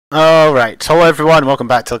Alright, hello everyone, welcome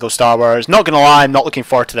back to LEGO Star Wars. Not gonna lie, I'm not looking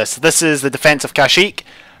forward to this. This is the Defense of Kashyyyk.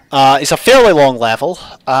 It's a fairly long level,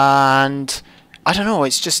 and I don't know,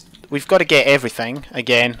 it's just, we've got to get everything.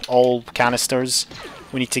 Again, all canisters.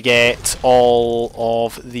 We need to get all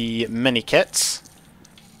of the mini kits,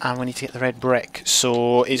 and we need to get the red brick.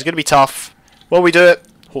 So it's going to be tough. Will we do it?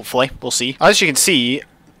 Hopefully, we'll see. As you can see,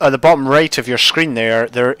 at the bottom right of your screen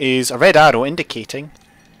there is a red arrow indicating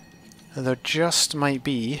that there just might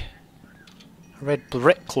be a red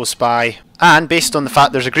brick close by. And based on the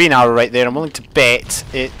fact there's a green arrow right there, I'm willing to bet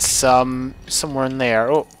it's somewhere in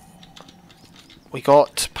there. Oh, we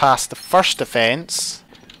got past the first defense.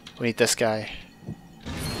 We need this guy.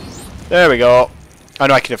 There we go. I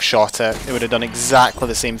know I could have shot it. It would have done exactly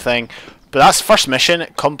the same thing. But that's first mission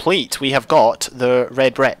complete. We have got the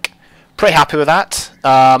red brick. Pretty happy with that.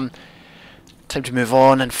 Time to move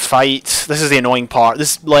on and fight. This is the annoying part.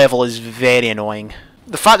 This level is very annoying.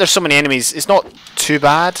 The fact there's so many enemies is not too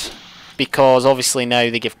bad, because obviously now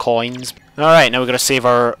they give coins. Alright, now we've got to save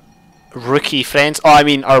our rookie friends. Oh, I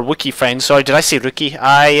mean our Wookiee friends. Sorry, did I say rookie?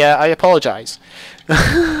 I apologise.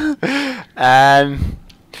 Oh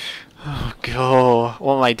god,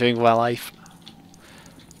 what am I doing with my life?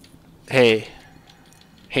 Hey,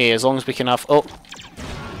 as long as we can have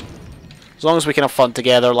as long as we can have fun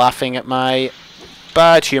together, laughing at my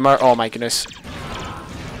bad humour. Oh my goodness.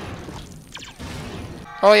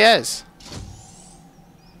 Oh yes.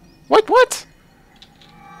 What?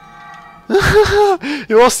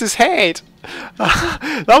 He lost his head.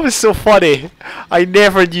 That was so funny. I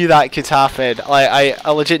never knew that could happen. I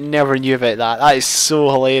legit never knew about that. That is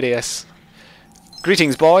so hilarious.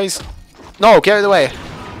 Greetings, boys. No, get out of the way.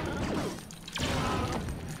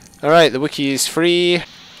 Alright, the Wookiee is free.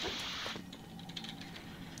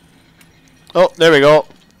 Oh, there we go.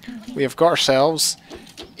 We have got ourselves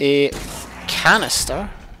a canister.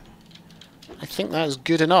 I think that's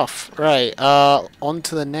good enough. Right, on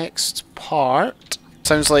to the next part.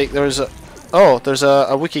 Sounds like there's a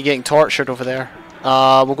Wookiee getting tortured over there.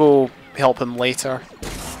 We'll go help him later.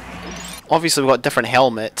 Obviously we've got a different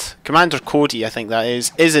helmet. Commander Cody, I think that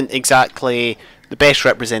isn't exactly the best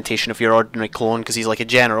representation of your ordinary clone, because he's like a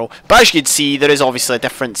general. But as you can see, there is obviously a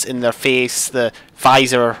difference in their face. The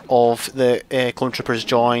visor of the clone troopers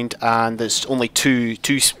joined, and there's only two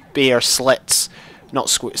spare slits. Not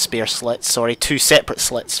spare slits, sorry, two separate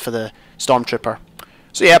slits for the stormtrooper.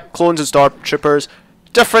 So yeah, clones and stormtroopers,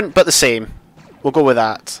 different but the same. We'll go with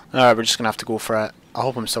that. Alright, we're just going to have to go for it. I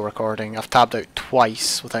hope I'm still recording. I've tabbed out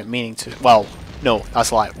twice without meaning to. Well, no,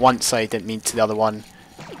 that's a lie. Once I didn't mean to, the other one.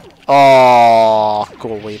 Oh,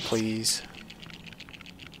 go away, please.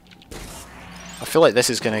 I feel like this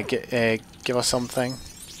is going to give us something.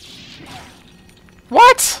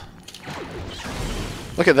 What?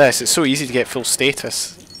 Look at this. It's so easy to get full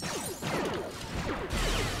status.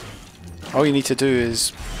 All you need to do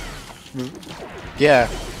is, yeah,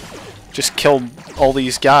 just kill all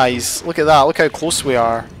these guys. Look at that. Look how close we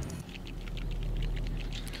are.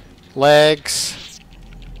 Legs.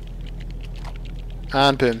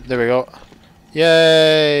 And boom. There we go.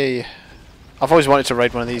 Yay. I've always wanted to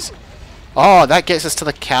ride one of these. Oh, that gets us to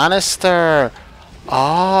the canister.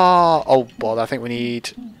 Oh, bother. I think we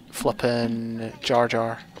need flippin' Jar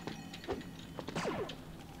Jar.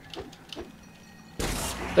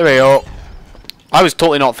 There we go. I was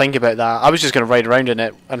totally not thinking about that. I was just going to ride around in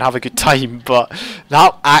it and have a good time, but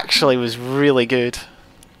that actually was really good.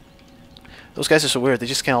 Those guys are so weird. They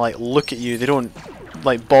just kind of like look at you. They don't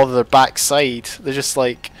like bother their backside. They're just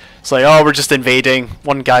like, it's like, oh, we're just invading.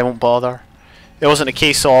 One guy won't bother. It wasn't a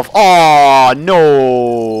case of, oh,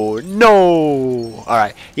 no.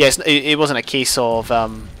 Alright, yes, it wasn't a case of,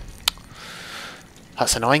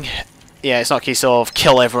 that's annoying. Yeah, it's not a case of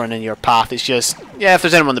kill everyone in your path. It's just, yeah, if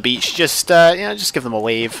there's anyone on the beach, just just give them a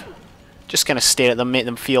wave. Just kind of stare at them, make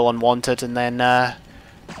them feel unwanted, and then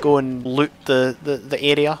go and loot the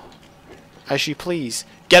area as you please.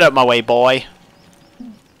 Get out of my way, boy.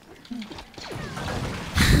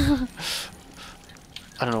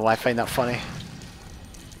 I don't know why I find that funny.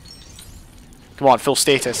 Come on, full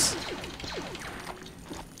status.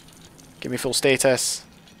 Give me full status.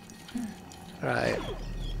 Right.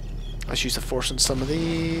 Let's use the force on some of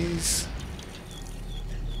these.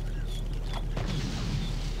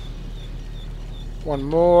 One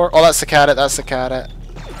more. Oh, that's the carrot, that's the carrot.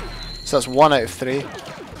 So that's 1 out of 3.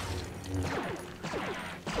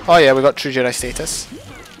 Oh yeah, we got true Jedi status.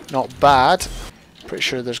 Not bad. Pretty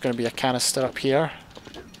sure there's going to be a canister up here.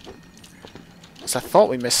 So I thought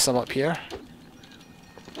we missed some up here.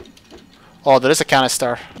 Oh, there is a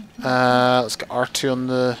canister. Let's get R2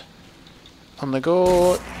 on the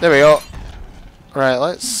go. There we go. Right,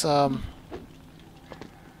 let's oh,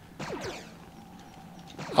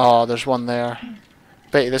 there's one there.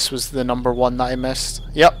 Bet you this was the number one that I missed.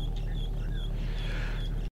 Yep.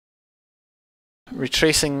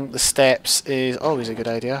 Retracing the steps is always a good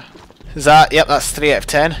idea. Is that? Yep, that's 3 out of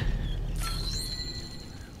 10.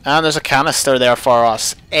 And there's a canister there for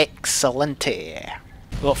us. Excellente.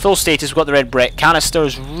 We've got full status, we've got the red brick.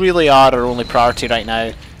 Canisters really are our only priority right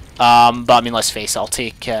now. But I mean, let's face it, I'll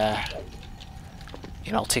take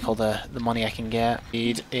you know, I'll take all the money I can get.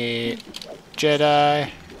 Need a Jedi.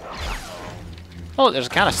 Oh, there's a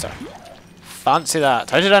canister. Fancy that.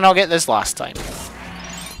 How did I not get this last time?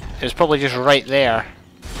 It was probably just right there.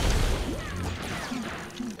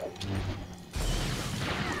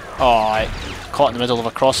 Oh, I caught in the middle of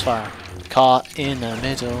a crossfire. Caught in the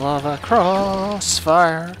middle of a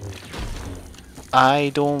crossfire.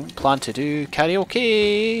 I don't plan to do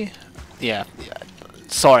karaoke. Yeah.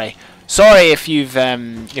 Sorry. Sorry if you've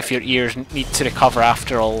if your ears need to recover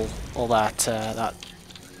after all that that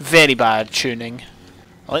very bad tuning.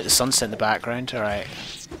 I like the sunset in the background. All right.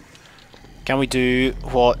 Can we do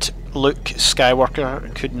what Luke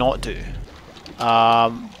Skywalker could not do?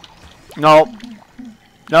 No.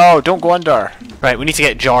 No, don't go under. Right, we need to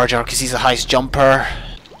get Jar Jar because he's the highest jumper.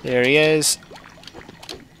 There he is.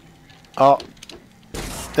 Oh.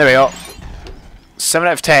 There we go. 7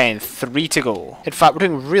 out of 10. 3 to go. In fact, we're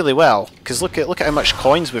doing really well because look at how much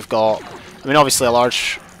coins we've got. I mean, obviously a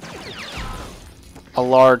large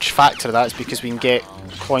factor of that is because we can get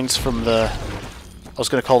coins from the... I was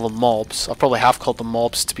going to call them mobs. I probably have called them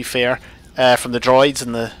mobs, to be fair. From the droids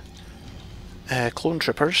and the clone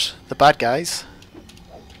troopers, the bad guys.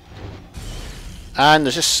 And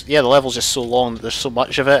there's just, yeah, the level's just so long that there's so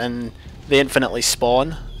much of it, and they infinitely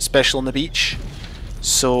spawn, especially on the beach.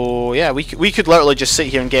 So yeah, we could literally just sit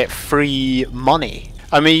here and get free money.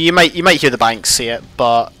 I mean, you might hear the banks say it,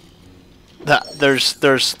 but there's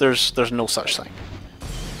no such thing.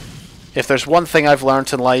 If there's one thing I've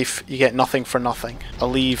learnt in life, you get nothing for nothing. I'll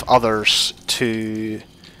leave others to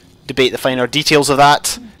debate the finer details of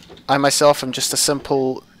that. I myself am just a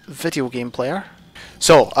simple video game player.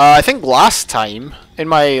 So, I think last time, in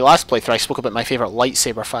my last playthrough, I spoke about my favourite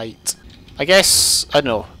lightsaber fight. I guess, I don't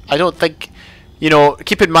know, I don't think, you know,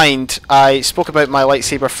 keep in mind, I spoke about my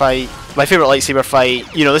lightsaber fight, my favourite lightsaber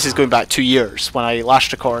fight, you know, this is going back 2 years, when I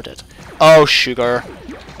last recorded. Oh, sugar.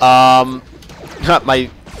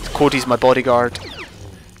 Cody's my bodyguard.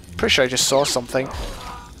 Pretty sure I just saw something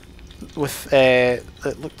with it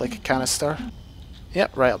looked like a canister.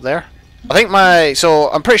 Yep, right up there. I think I'm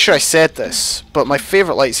pretty sure I said this, but my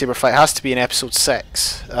favourite lightsaber fight has to be in episode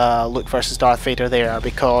 6, Luke versus Darth Vader there,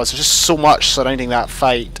 because there's just so much surrounding that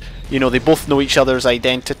fight. You know, they both know each other's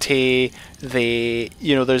identity,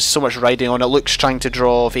 you know, there's so much riding on it. Luke's trying to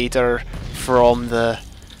draw Vader from the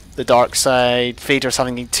dark side, Vader's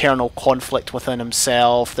having eternal conflict within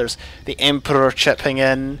himself, there's the Emperor chipping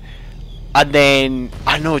in, and then,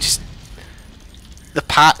 I don't know, just the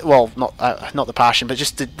not the passion, but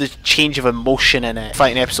just the change of emotion in it.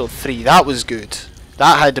 Fighting episode 3, that was good.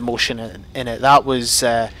 That had emotion in it. That was,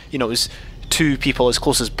 you know, it was two people as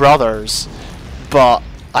close as brothers. But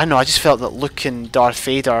I don't know. I just felt that Luke and Darth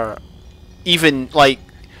Vader, even like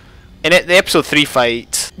in the episode 3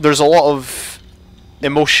 fight, there's a lot of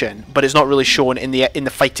emotion, but it's not really shown in the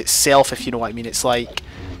fight itself. If you know what I mean. It's like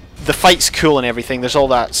the fight's cool and everything. There's all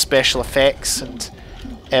that special effects and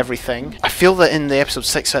everything. I feel that in the episode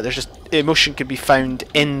 6 fight, there's just emotion could be found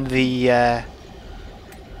in the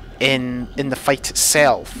fight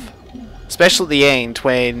itself, especially at the end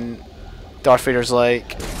when Darth Vader's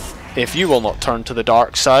like, "If you will not turn to the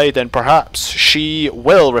dark side, then perhaps she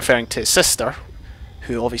will," referring to his sister,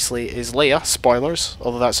 who obviously is Leia. Spoilers,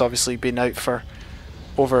 although that's obviously been out for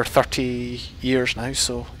over 30 years now,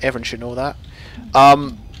 so everyone should know that.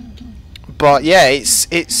 But yeah,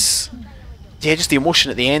 it's yeah, just the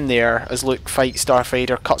emotion at the end there as Luke fights Darth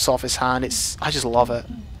Vader, cuts off his hand. I just love it.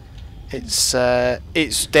 It's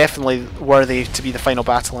definitely worthy to be the final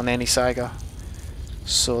battle in any saga.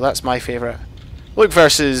 So that's my favourite. Luke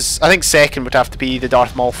versus, I think second would have to be the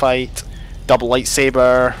Darth Maul fight. Double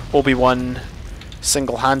lightsaber, Obi-Wan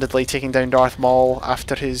single-handedly taking down Darth Maul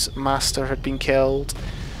after his master had been killed.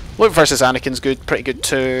 Luke versus Anakin's good, pretty good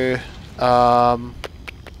too. Trying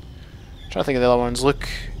to think of the other ones. Luke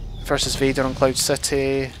versus Vader on Cloud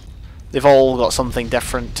City. They've all got something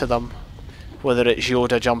different to them, whether it's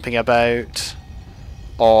Yoda jumping about,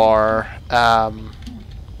 or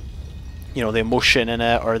you know, the emotion in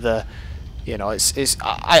it, or the, you know, I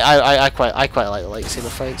quite like the lightsaber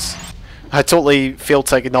fights. I totally failed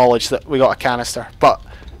to acknowledge that we got a canister, but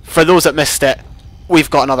for those that missed it, we've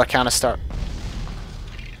got another canister.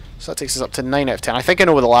 So that takes us up to 9 out of 10. I think I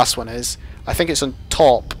know where the last one is. I think it's on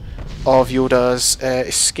top of Yoda's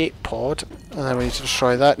escape pod. And then we need to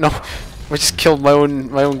destroy that. No, we just killed my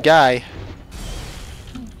own guy.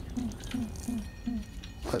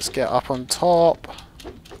 Let's get up on top.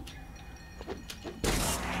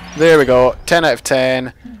 There we go. 10 out of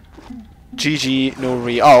 10. GG, no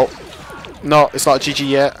re. Oh, no, it's not GG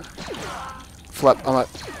yet. Flip. I'm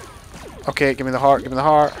at. Okay, give me the heart. Give me the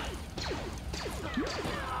heart.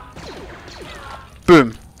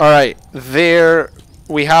 Boom. Alright, there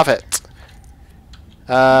we have it.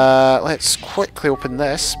 Let's quickly open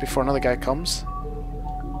this before another guy comes.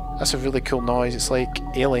 That's a really cool noise. It's like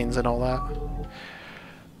aliens and all that.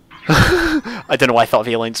 I don't know why I thought of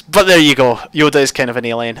aliens, but there you go. Yoda is kind of an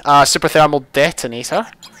alien. Super thermal detonator.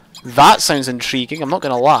 That sounds intriguing, I'm not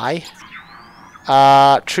going to lie.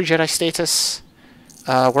 True Jedi status.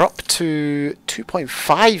 We're up to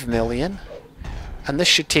 2.5 million. And this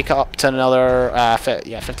should take it up to another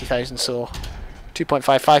 50,000, so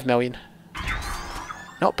 2.55 million.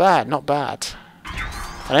 Not bad, not bad.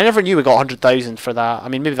 And I never knew we got 100,000 for that. I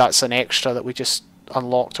mean, maybe that's an extra that we just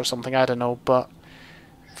unlocked or something, I don't know, but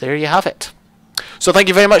there you have it. So thank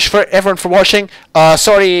you very much for everyone for watching.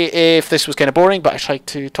 Sorry if this was kind of boring, but I tried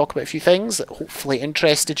to talk about a few things that hopefully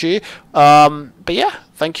interested you. But yeah,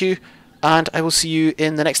 thank you, and I will see you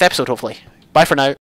in the next episode, hopefully. Bye for now.